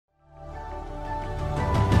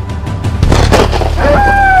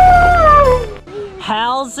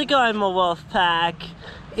How's it going, my wolf pack?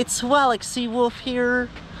 It's Walaxy Wolf here.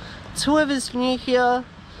 To whoever's new here,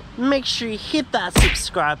 make sure you hit that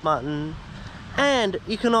subscribe button. And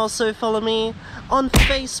you can also follow me on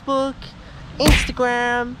Facebook,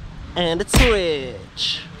 Instagram, and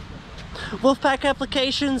Twitch. Wolfpack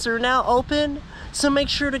applications are now open, so make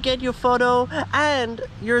sure to get your photo and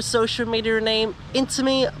your social media name into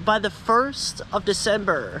me by the 1st of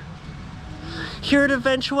December. Here at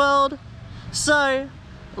Adventure World, so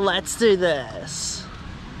let's do this.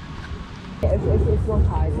 It's one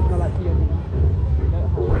high, it's not like POV.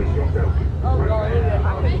 Oh god, look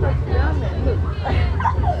at it.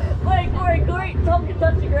 Wait, Corey, Tom can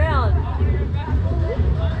touch the ground.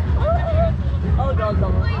 Oh god,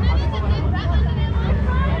 Tom.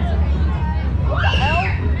 What the hell?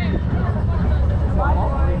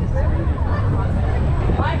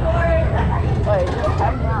 Bye, Corey. Wait,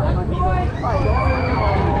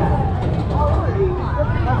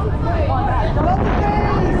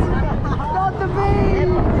 not the bees!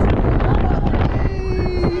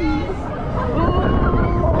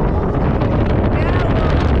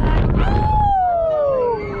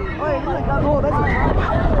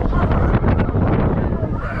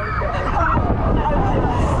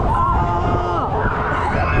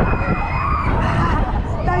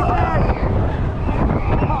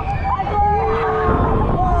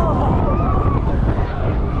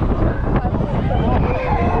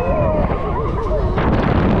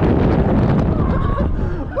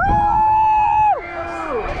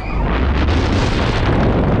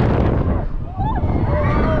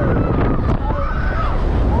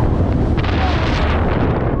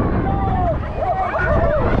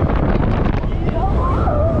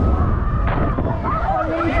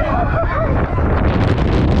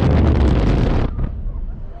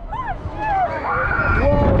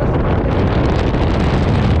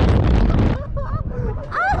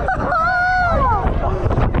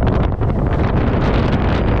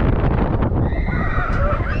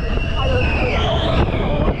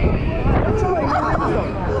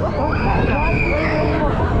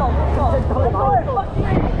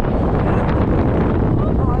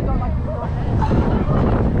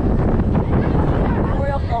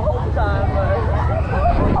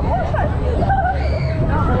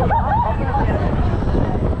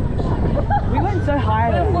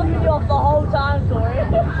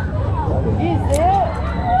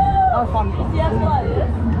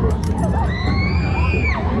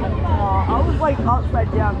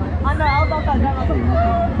 Upside down. I know, I was upside down.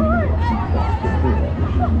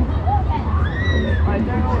 Alright,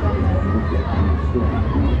 don't hold on.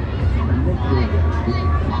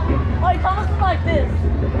 Wait, Thomas is like this.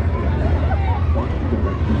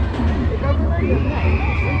 It doesn't really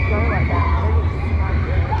go like that.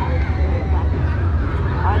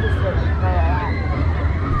 I just look like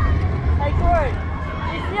hey, Corey,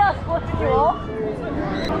 you see us flipping you off?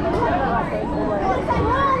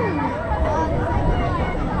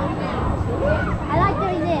 I like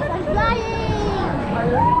doing this. I'm flying!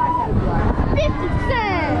 50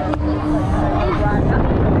 cents!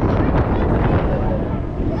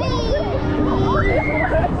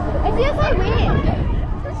 It feels like wind.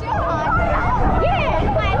 It's your heart. Yeah,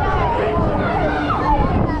 it's my heart.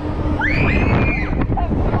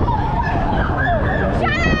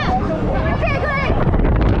 Shut up!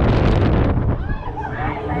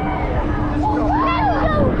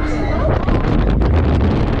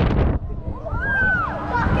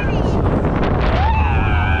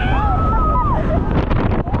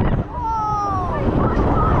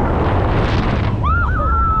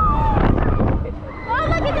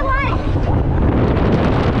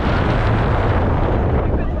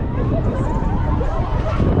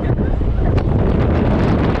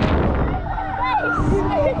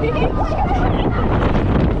 You're giggling!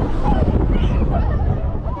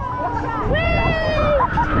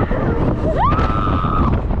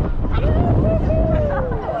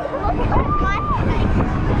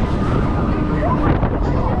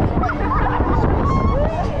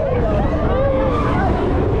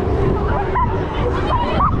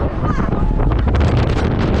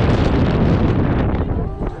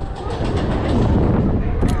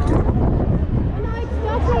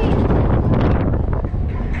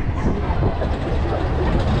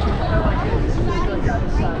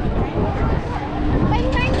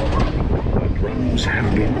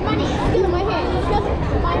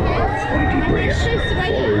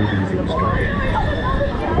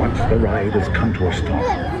 Once the ride has come to a stop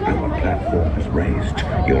and the platform is raised,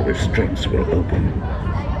 your restraints will open.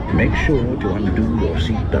 Make sure to undo your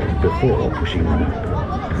seatbelt before pushing them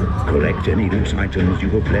up. Collect any loose items you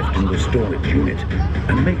have left in the storage unit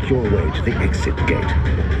and make your way to the exit gate.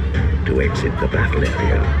 To exit the battle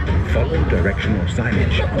area, follow directional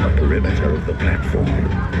signage on the perimeter of the platform.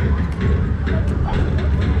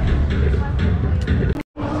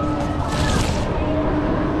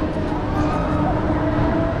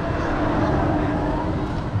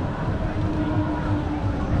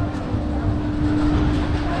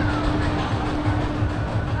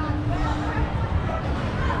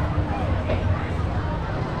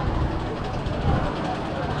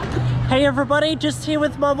 Hey everybody, just here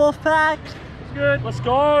with my wolf pack. Good. Let's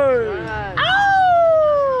go.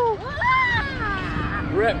 Ow!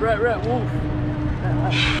 Rep, wolf.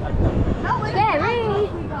 Gary!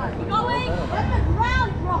 You going? Let the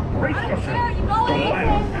ground drop. Brace yourself. You going?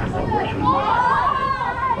 Goliath has the rush. Oh,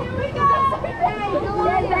 here we go.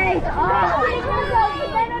 Hey,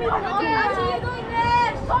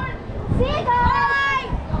 see you guys.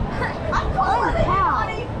 I'm calling it.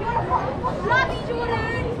 Love you,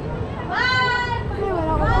 Jordan. Bye.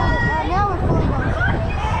 Now we're fully going.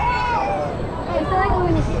 I feel like I'm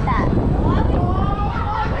going to shoot that. I'm ready,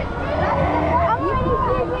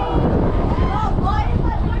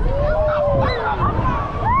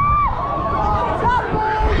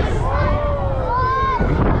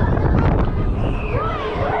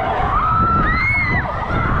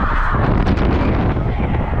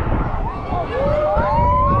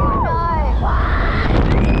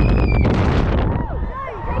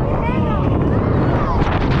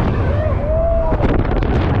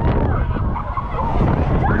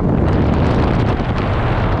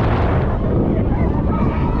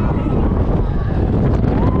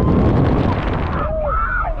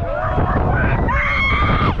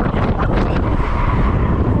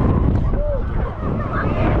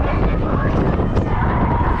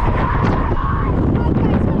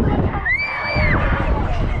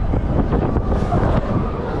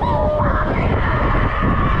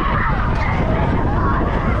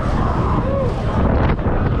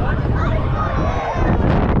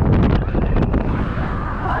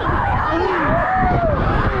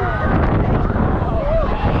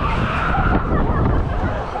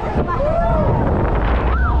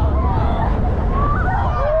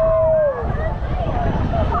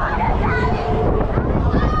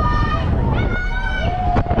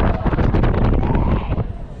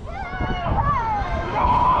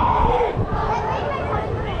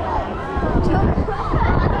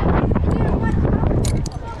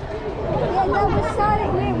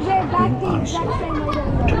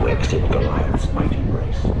 To exit Goliath's mighty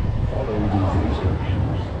race, follow these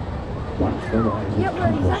instructions. Once the rise is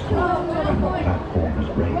come to a stop and the platform is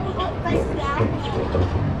raised, your escapes will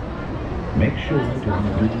open. Make sure to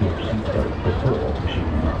undo your seatbelt before pushing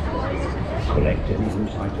them up. Collect any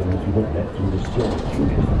loose items you have left in the storage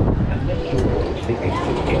unit and make your way to the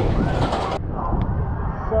exit gate.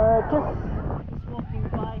 So just walking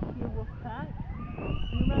by here with Pat.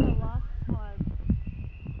 You remember last time?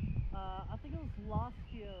 I think it was last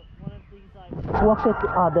year. One of these like quokka.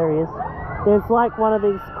 Oh, there he is. There's like one of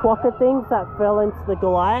these quokka things that fell into the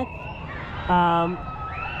Goliath.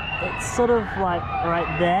 It's sort of like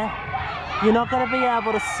right there. You're not going to be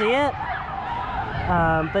able to see it.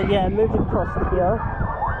 But yeah, move across here.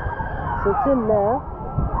 So it's in there.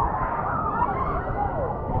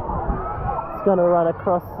 It's going to run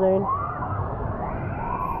across soon.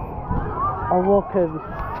 I'll walk over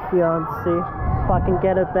here and see if I can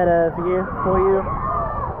get a better view for you.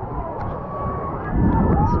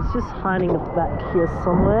 So it's just hiding back here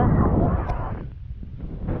somewhere.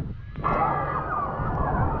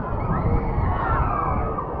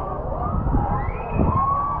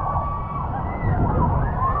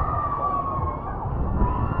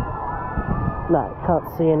 No, can't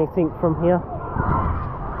see anything from here.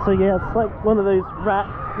 So yeah, it's like one of those rat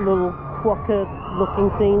little quokka looking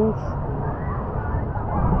things.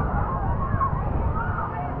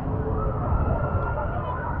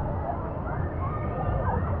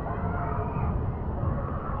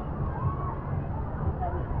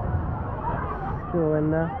 Still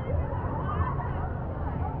in there.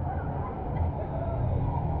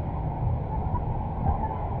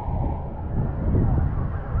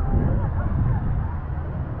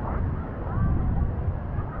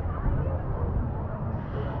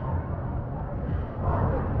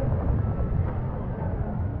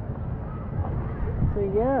 So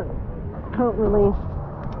yeah, can't really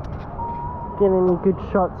get any good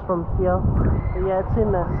shots from here. But yeah, it's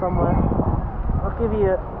in there somewhere. I'll give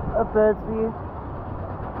you a bird's view.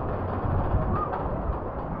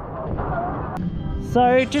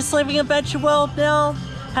 So just leaving Adventure World now.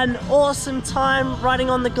 Had an awesome time riding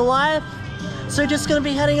on the Goliath. So just gonna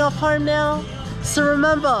be heading off home now. So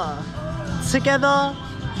remember, together,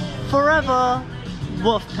 forever,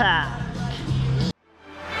 Wolfpack.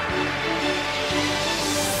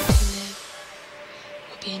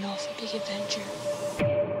 Would be an awful big adventure.